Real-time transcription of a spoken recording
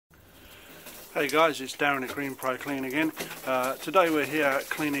Hey guys, it's Darren at Pro Clean again. Today we're here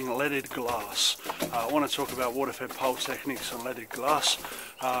cleaning leaded glass. I want to talk about water-fed pole techniques on leaded glass,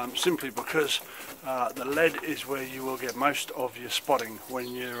 simply because the lead is where you will get most of your spotting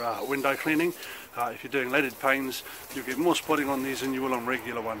when you're window cleaning. If you're doing leaded panes, you'll get more spotting on these than you will on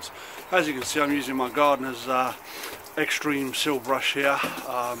regular ones. As you can see, I'm using my gardener's extreme seal brush here.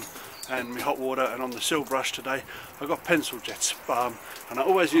 And my hot water, and on the seal brush today I've got pencil jets, and I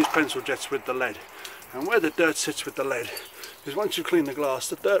always use pencil jets with the lead. And where the dirt sits with the lead is once you clean the glass,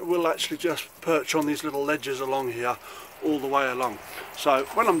 the dirt will actually just perch on these little ledges along here all the way along. So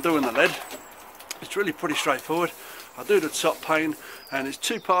when I'm doing the lead, it's really pretty straightforward. I do the top pane, and it's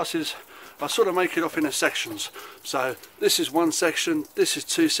two passes. I sort of make it off into sections. So this is one section, this is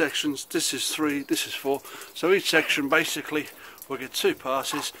two sections, this is three, this is four. So each section basically will get two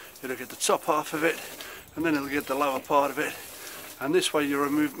passes. It'll get the top half of it, and then it'll get the lower part of it. And this way you're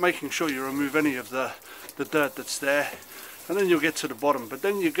making sure you remove any of the dirt that's there, and then you'll get to the bottom. But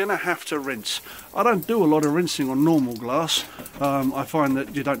then you're going to have to rinse. I don't do a lot of rinsing on normal glass. I find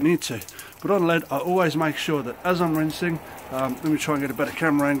that you don't need to. But on lead, I always make sure that as I'm rinsing, let me try and get a better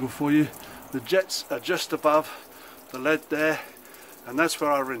camera angle for you. The jets are just above the lead there, and that's where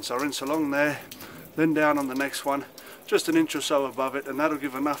I rinse. I rinse along there, then down on the next one, just an inch or so above it, and that'll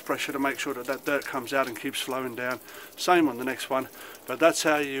give enough pressure to make sure that that dirt comes out and keeps flowing down. Same on the next one. But that's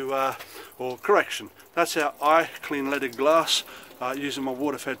how you, or correction, that's how I clean leaded glass using my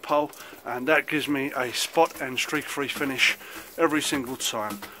water-fed pole, and that gives me a spot and streak-free finish every single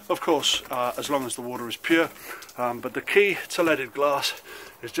time. Of course, as long as the water is pure. But the key to leaded glass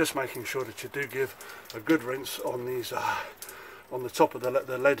is just making sure that you do give a good rinse on these, on the top of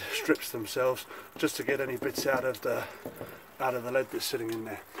the lead strips themselves, just to get any bits out of the lead that's sitting in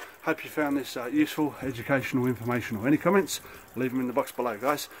there. Hope you found this useful, educational, informational. Any comments? Leave them in the box below,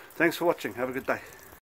 guys. Thanks for watching. Have a good day.